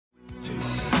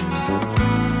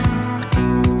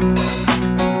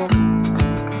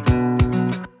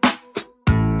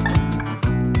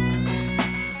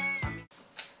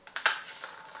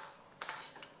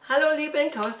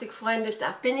Encaustic Freunde,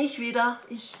 da bin ich wieder.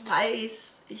 Ich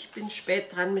weiß, ich bin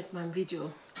spät dran mit meinem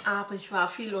Video, aber ich war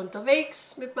viel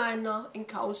unterwegs mit meiner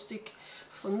Encaustic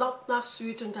von Nord nach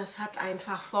Süd und das hat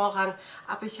einfach Vorrang.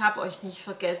 Aber ich habe euch nicht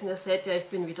vergessen, ihr seht ja, ich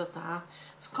bin wieder da.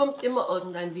 Es kommt immer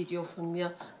irgendein Video von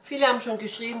mir. Viele haben schon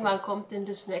geschrieben, wann kommt denn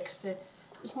das nächste.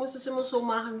 Ich muss es immer so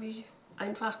machen, wie ich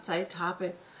einfach Zeit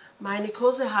habe. Meine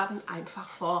Kurse haben einfach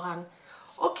Vorrang.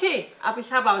 Okay, aber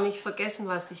ich habe auch nicht vergessen,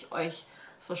 was ich euch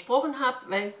versprochen habe,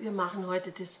 weil wir machen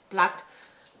heute das Blatt.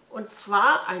 Und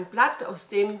zwar ein Blatt, aus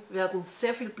dem werden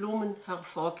sehr viele Blumen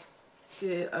hervorgebracht.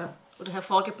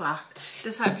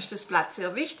 Deshalb ist das Blatt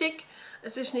sehr wichtig.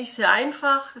 Es ist nicht sehr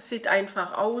einfach, es sieht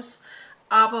einfach aus,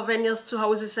 aber wenn ihr es zu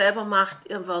Hause selber macht,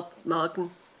 ihr werdet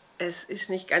merken, es ist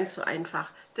nicht ganz so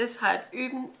einfach. Deshalb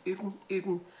üben, üben,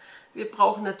 üben. Wir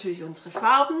brauchen natürlich unsere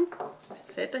Farben,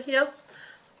 seht ihr hier.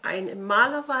 Eine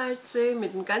Malerwalze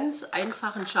mit einem ganz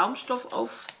einfachen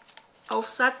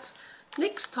Schaumstoffaufsatz.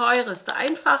 Nichts Teures, der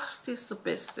einfachste ist der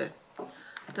beste.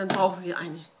 Dann brauchen wir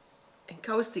eine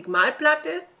Encaustic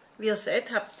Malplatte. Wie ihr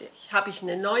seht, habe ich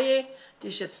eine neue, die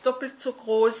ist jetzt doppelt so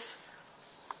groß.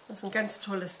 Das ist ein ganz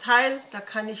tolles Teil. Da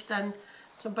kann ich dann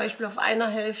zum Beispiel auf einer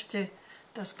Hälfte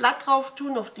das Blatt drauf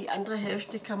tun, auf die andere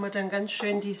Hälfte kann man dann ganz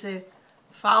schön diese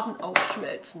Farben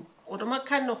aufschmelzen. Oder man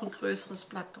kann noch ein größeres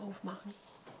Blatt drauf machen.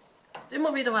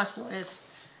 Immer wieder was Neues.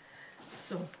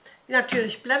 So,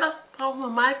 natürlich Blätter brauchen wir,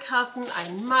 Malkarten,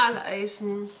 ein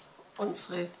Maleisen,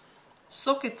 unsere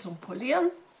Socke zum Polieren,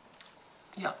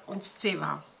 ja, und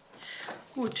Zewa.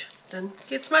 Gut, dann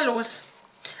geht's mal los.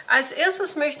 Als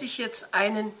erstes möchte ich jetzt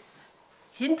einen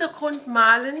Hintergrund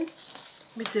malen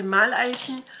mit dem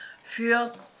Maleisen,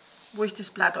 wo ich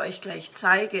das Blatt euch gleich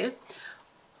zeige.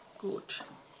 Gut.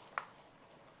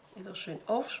 Wieder schön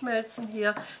aufschmelzen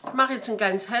hier. Ich mache jetzt einen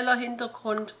ganz heller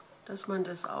Hintergrund, dass man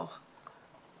das auch...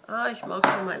 ich mag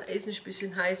schon, mein Eisen ist ein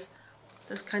bisschen heiß.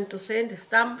 Das könnt ihr sehen, das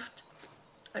dampft.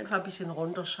 Einfach ein bisschen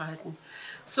runterschalten.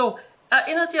 So,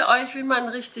 erinnert ihr euch, wie man einen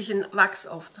richtigen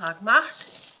Wachsauftrag macht?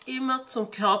 Immer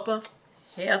zum Körper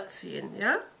herziehen,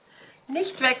 ja?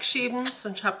 Nicht wegschieben,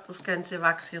 sonst habt ihr das ganze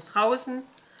Wachs hier draußen.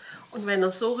 Und wenn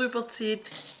ihr so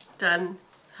rüberzieht, dann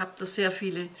habt ihr sehr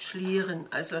viele Schlieren.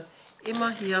 Also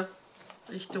immer hier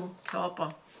Richtung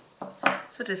Körper.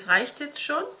 So, das reicht jetzt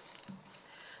schon.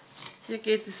 Hier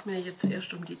geht es mir jetzt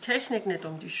erst um die Technik, nicht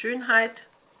um die Schönheit.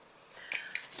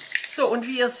 So, und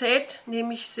wie ihr seht,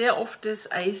 nehme ich sehr oft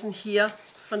das Eisen hier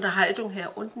von der Haltung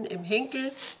her unten im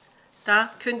Hinkel.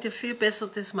 Da könnt ihr viel besser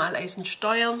das Maleisen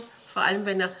steuern, vor allem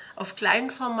wenn ihr auf kleinen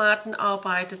Formaten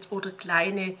arbeitet oder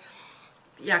kleine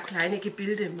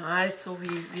Gebilde malt, so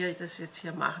wie wir das jetzt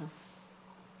hier machen.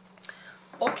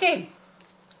 Okay,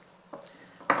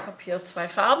 ich habe hier zwei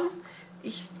Farben.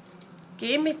 Ich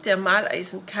gehe mit der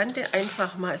Maleisenkante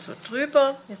einfach mal so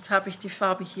drüber. Jetzt habe ich die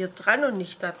Farbe hier dran und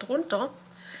nicht da drunter.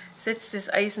 Setze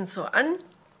das Eisen so an,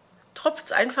 tropft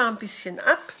es einfach ein bisschen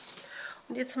ab.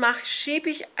 Und jetzt schiebe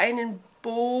ich einen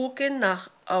Bogen nach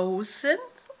außen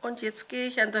und jetzt gehe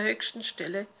ich an der höchsten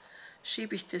Stelle,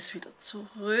 schiebe ich das wieder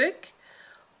zurück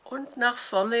und nach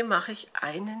vorne mache ich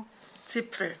einen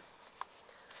Zipfel.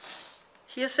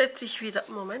 Hier setze ich wieder,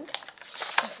 Moment,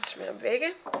 das ist mir im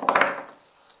Wege.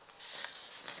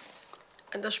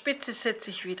 An der Spitze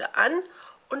setze ich wieder an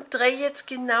und drehe jetzt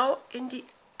genau in die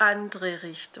andere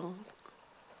Richtung.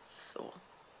 So.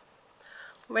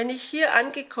 Und wenn ich hier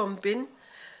angekommen bin,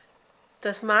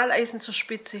 das Maleisen zur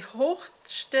Spitze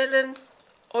hochstellen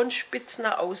und spitz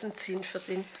nach außen ziehen für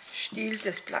den Stiel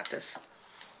des Blattes.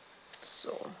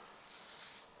 So.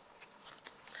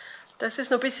 Das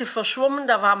ist noch ein bisschen verschwommen,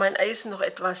 da war mein Eisen noch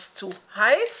etwas zu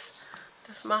heiß.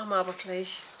 Das machen wir aber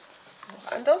gleich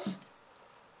noch anders.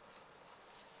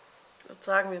 Ich würde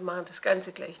sagen, wir machen das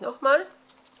Ganze gleich nochmal.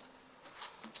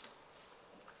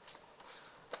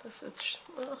 Das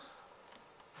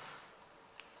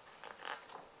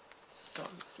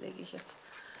lege ich jetzt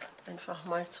einfach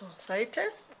mal zur Seite.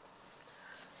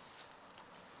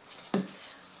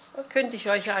 Da könnte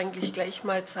ich euch eigentlich gleich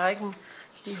mal zeigen,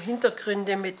 die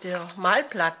Hintergründe mit der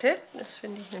Malplatte. Das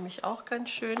finde ich nämlich auch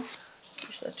ganz schön. Die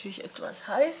ist natürlich etwas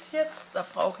heiß jetzt. Da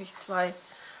brauche ich zwei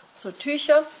so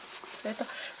Tücher.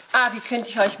 Die könnte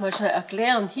ich euch mal schnell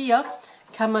erklären. Hier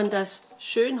kann man das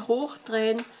schön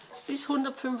hochdrehen bis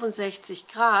 165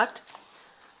 Grad.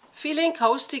 Viele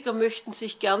Encaustiker möchten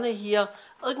sich gerne hier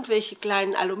irgendwelche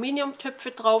kleinen Aluminiumtöpfe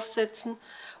draufsetzen,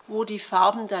 wo die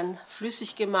Farben dann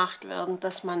flüssig gemacht werden,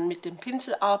 dass man mit dem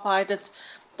Pinsel arbeitet.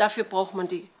 Dafür braucht man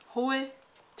die hohe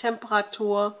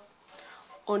Temperatur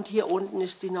und hier unten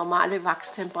ist die normale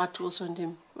Wachstemperatur so in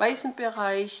dem weißen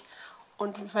Bereich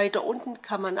und weiter unten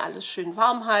kann man alles schön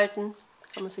warm halten,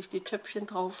 kann man sich die Töpfchen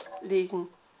drauflegen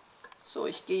So,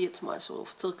 ich gehe jetzt mal so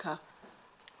auf ca.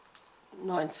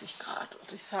 90 Grad,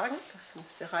 würde ich sagen. Das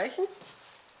müsste reichen.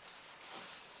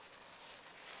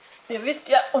 Ihr wisst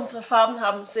ja, unsere Farben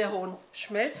haben einen sehr hohen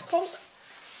Schmelzpunkt,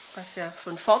 was ja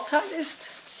von Vorteil ist.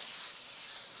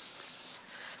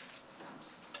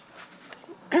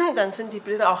 Dann sind die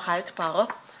Bilder auch haltbarer.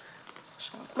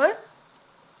 Schaut mal.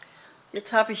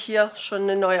 Jetzt habe ich hier schon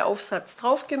einen neuen Aufsatz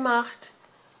drauf gemacht.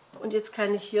 Und jetzt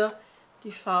kann ich hier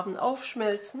die Farben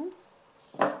aufschmelzen.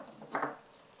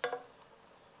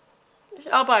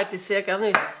 Ich arbeite sehr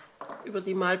gerne über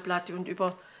die Malplatte und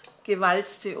über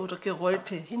gewalzte oder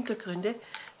gerollte Hintergründe.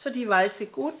 So die Walze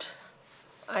gut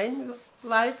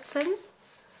einwalzen.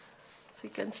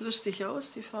 Sieht ganz lustig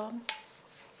aus, die Farben.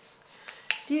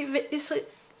 Die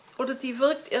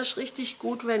wirkt erst richtig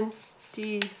gut, wenn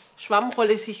die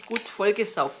Schwammrolle sich gut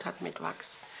vollgesaugt hat mit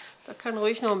Wachs. Da kann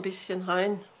ruhig noch ein bisschen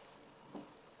rein.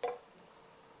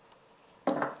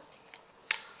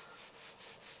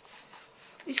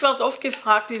 Ich werde oft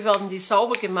gefragt, wie werden die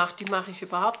sauber gemacht. Die mache ich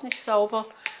überhaupt nicht sauber.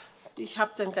 Ich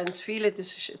habe dann ganz viele, das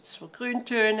ist jetzt für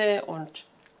Grüntöne und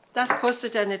das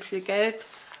kostet ja nicht viel Geld.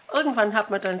 Irgendwann hat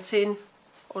man dann 10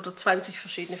 oder 20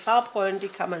 verschiedene Farbrollen, die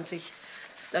kann man sich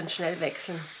dann schnell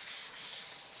wechseln.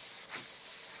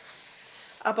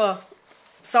 Aber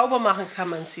sauber machen kann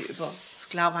man sie über das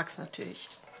Klarwachs natürlich.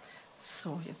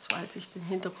 So, jetzt walze ich den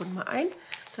Hintergrund mal ein.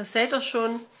 Da seht ihr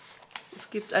schon, es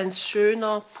gibt ein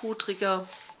schöner, pudriger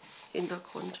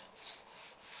Hintergrund.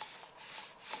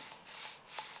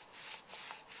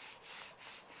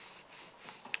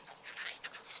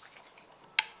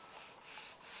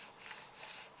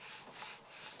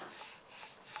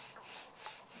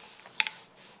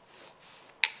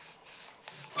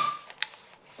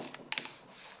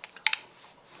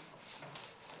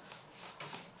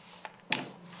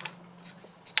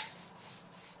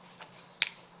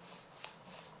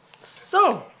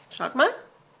 So, schaut mal.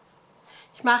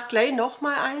 Ich mache gleich noch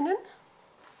mal einen.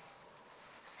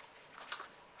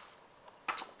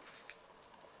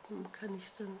 Kann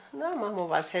ich dann, na, machen wir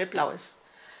was hellblaues.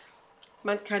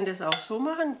 Man kann das auch so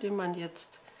machen, indem man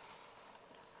jetzt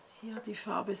hier die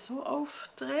Farbe so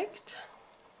aufträgt.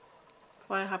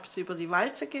 Vorher habe ich sie über die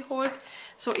Walze geholt.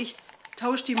 So, ich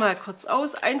tausche die mal kurz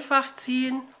aus. Einfach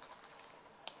ziehen,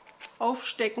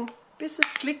 aufstecken, bis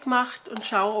es Klick macht und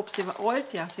schaue, ob sie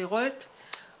rollt. Ja, sie rollt.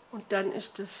 Und dann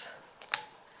ist es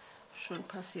schon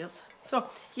passiert. So,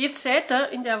 jetzt seht ihr,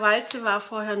 in der Walze war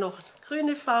vorher noch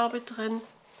grüne Farbe drin.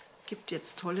 Gibt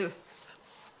jetzt tolle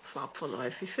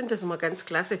Farbverläufe. Ich finde das immer ganz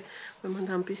klasse, wenn man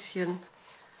da ein bisschen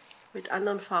mit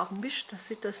anderen Farben mischt. Da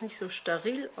sieht das nicht so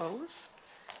steril aus.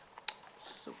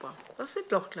 Super, das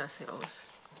sieht doch klasse aus.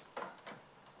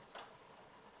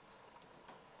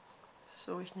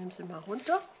 So, ich nehme sie mal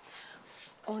runter.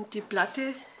 Und die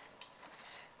Platte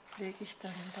lege ich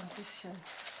dann wieder ein bisschen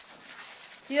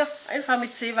hier einfach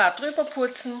mit Zewa drüber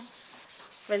putzen.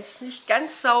 Wenn es nicht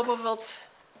ganz sauber wird,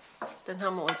 dann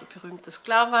haben wir unser berühmtes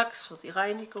Klarwachs für die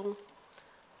Reinigung.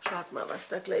 Schaut mal, was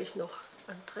da gleich noch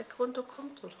an Dreck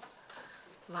runterkommt. Oder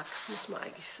Wachs, muss man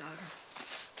eigentlich sagen.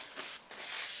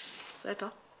 Seht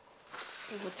ihr?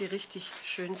 Dann wird die richtig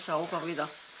schön sauber wieder.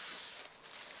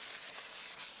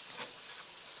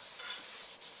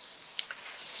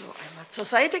 So, einmal zur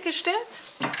Seite gestellt.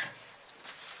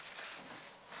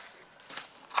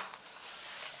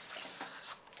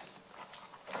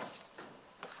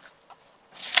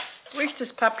 Ruhig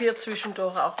das Papier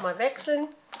zwischendurch auch mal wechseln,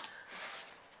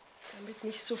 damit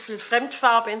nicht so viel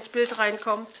Fremdfarbe ins Bild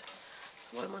reinkommt.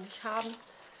 Das wollen wir nicht haben.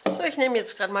 So, ich nehme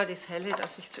jetzt gerade mal das Helle,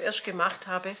 das ich zuerst gemacht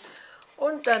habe,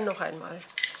 und dann noch einmal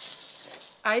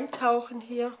eintauchen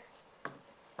hier.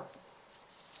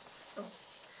 So.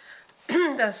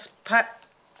 Das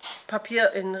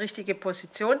Papier in richtige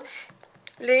Position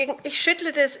legen. Ich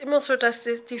schüttle das immer so, dass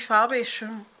die Farbe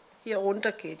schon hier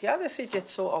runter geht. Ja, das sieht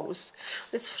jetzt so aus.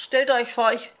 Jetzt stellt euch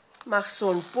vor, ich mache so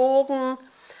einen Bogen.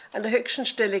 An der höchsten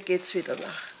Stelle geht es wieder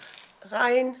nach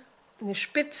rein, eine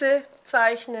Spitze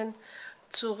zeichnen,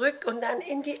 zurück und dann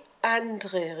in die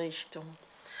andere Richtung.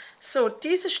 So,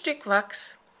 dieses Stück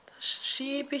Wachs, das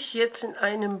schiebe ich jetzt in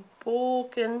einem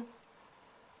Bogen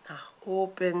nach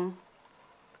oben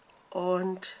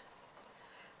und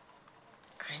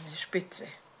eine Spitze.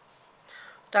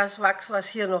 Das Wachs, was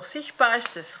hier noch sichtbar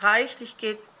ist, das reicht. Ich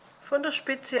gehe von der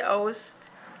Spitze aus,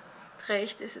 drehe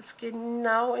ich das jetzt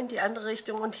genau in die andere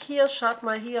Richtung. Und hier, schaut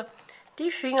mal hier, die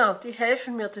Finger, die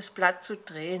helfen mir, das Blatt zu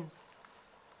drehen.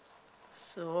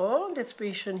 So, und jetzt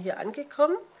bin ich schon hier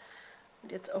angekommen.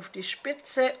 Und jetzt auf die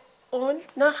Spitze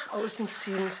und nach außen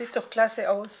ziehen. Sieht doch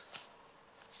klasse aus.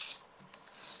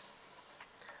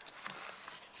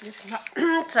 Jetzt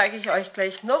zeige ich euch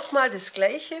gleich nochmal das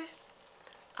Gleiche,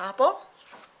 aber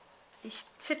ich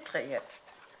zittere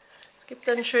jetzt. Es gibt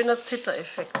einen schönen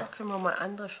Zittereffekt. Da können wir mal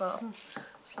andere Farben,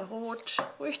 ein bisschen rot,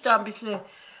 ruhig da ein bisschen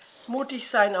mutig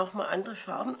sein, auch mal andere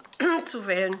Farben zu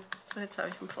wählen. So, jetzt habe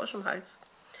ich einen Frosch im Hals.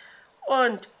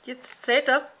 Und jetzt seht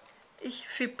ihr, ich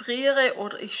vibriere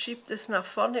oder ich schiebe das nach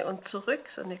vorne und zurück,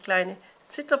 so eine kleine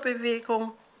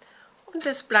Zitterbewegung. Und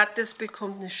das Blatt, das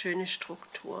bekommt eine schöne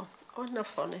Struktur. Und nach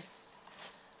vorne.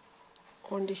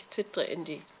 Und ich zittere in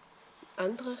die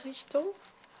andere Richtung.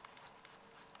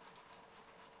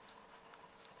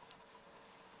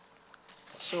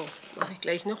 So, mache ich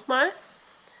gleich nochmal.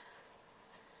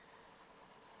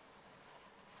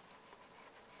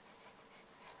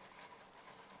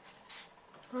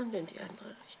 Und in die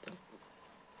andere Richtung.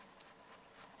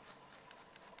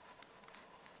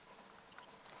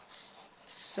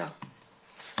 So.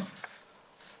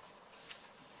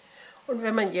 Und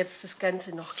wenn man jetzt das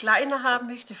Ganze noch kleiner haben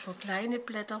möchte, für kleine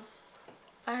Blätter,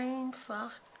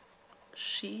 einfach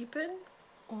schieben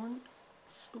und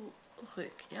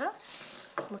zurück. Ja?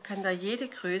 Also man kann da jede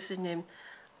Größe nehmen.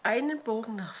 Einen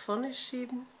Bogen nach vorne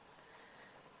schieben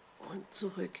und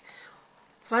zurück.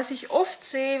 Was ich oft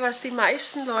sehe, was die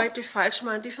meisten Leute falsch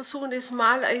machen, die versuchen das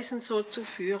Maleisen so zu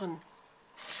führen.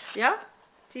 Ja?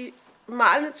 Die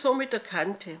malen so mit der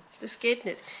Kante. Das geht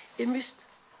nicht. Ihr müsst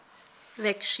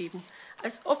wegschieben.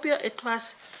 Als ob ihr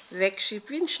etwas wegschiebt,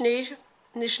 wie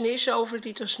eine Schneeschaufel,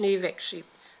 die der Schnee wegschiebt.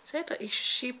 Seht ihr, ich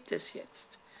schiebe das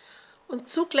jetzt. Und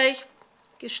zugleich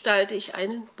gestalte ich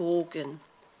einen Bogen.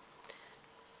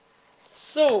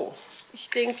 So, ich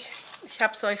denke, ich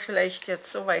habe es euch vielleicht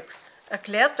jetzt soweit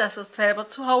erklärt, dass ihr es selber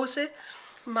zu Hause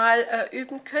mal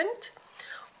üben könnt.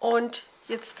 Und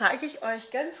jetzt zeige ich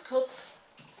euch ganz kurz,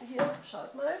 hier,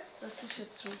 schaut mal, das ist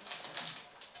jetzt schon,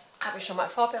 habe ich schon mal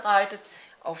vorbereitet,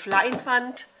 auf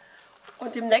Leinwand.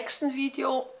 Und im nächsten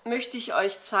Video möchte ich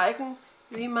euch zeigen,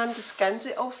 wie man das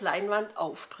Ganze auf Leinwand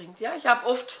aufbringt. Ja, ich habe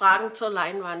oft Fragen zur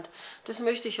Leinwand. Das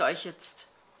möchte ich euch jetzt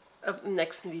im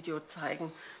nächsten Video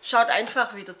zeigen. Schaut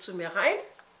einfach wieder zu mir rein.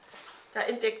 Da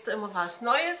entdeckt ihr immer was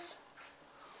Neues.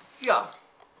 Ja,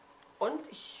 und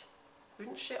ich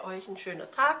wünsche euch einen schönen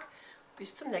Tag.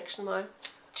 Bis zum nächsten Mal.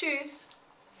 Tschüss.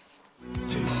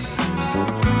 Tschüss.